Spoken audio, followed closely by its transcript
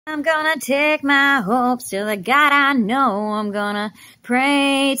I'm gonna take my hopes to the God I know. I'm gonna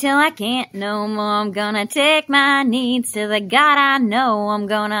pray till I can't no more. I'm gonna take my needs to the God I know. I'm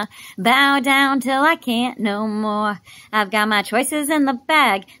gonna bow down till I can't no more. I've got my choices in the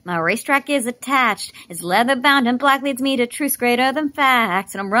bag. My racetrack is attached. It's leather bound and black, leads me to truths greater than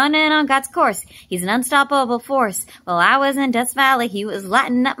facts. And I'm running on God's course. He's an unstoppable force. While I was in Death Valley, he was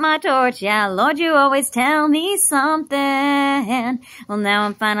lighting up my torch. Yeah, Lord, you always tell me something. Well, now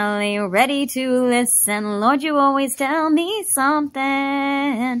I'm finally ready to listen. Lord, you always tell me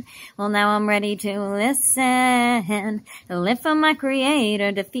something. Well, now I'm ready to listen. To live for my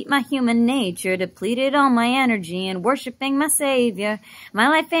Creator, defeat my human nature, depleted all my energy and worshiping my Savior. My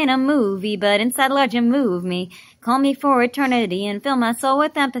life ain't a movie, but inside, Lord, you move me. Call me for eternity and fill my soul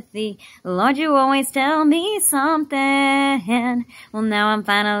with empathy. Lord, you always tell me something. Well, now I'm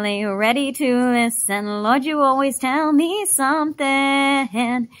finally ready to listen. Lord, you always tell me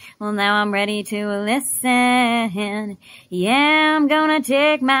something. Well, now I'm ready to listen. Yeah, I'm gonna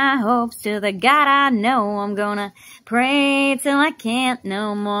take my hopes to the God I know. I'm gonna pray till I can't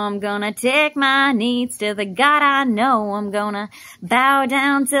no more. I'm gonna take my needs to the God I know. I'm gonna bow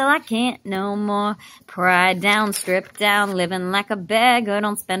down till I can't no more. Pride down, stripped down, living like a beggar.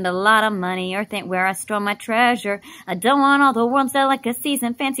 Don't spend a lot of money, earth ain't where I store my treasure. I don't want all the world's delicacies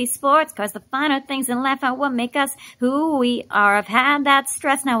and fancy sports cars. The finer things in life are what make us who we are. I've had that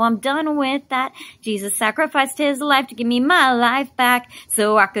stress, now I'm done with that. Jesus sacrificed his life to give me my life back,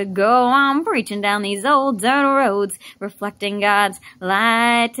 so I could go on preaching down these old dirt roads, reflecting God's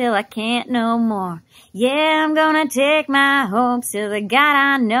light till I can't no more. Yeah, I'm gonna take my hopes to the God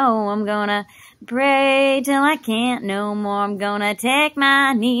I know. I'm gonna pray till I can't no more. I'm gonna take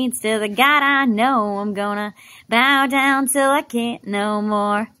my needs to the God I know. I'm gonna bow down till I can't no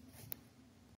more.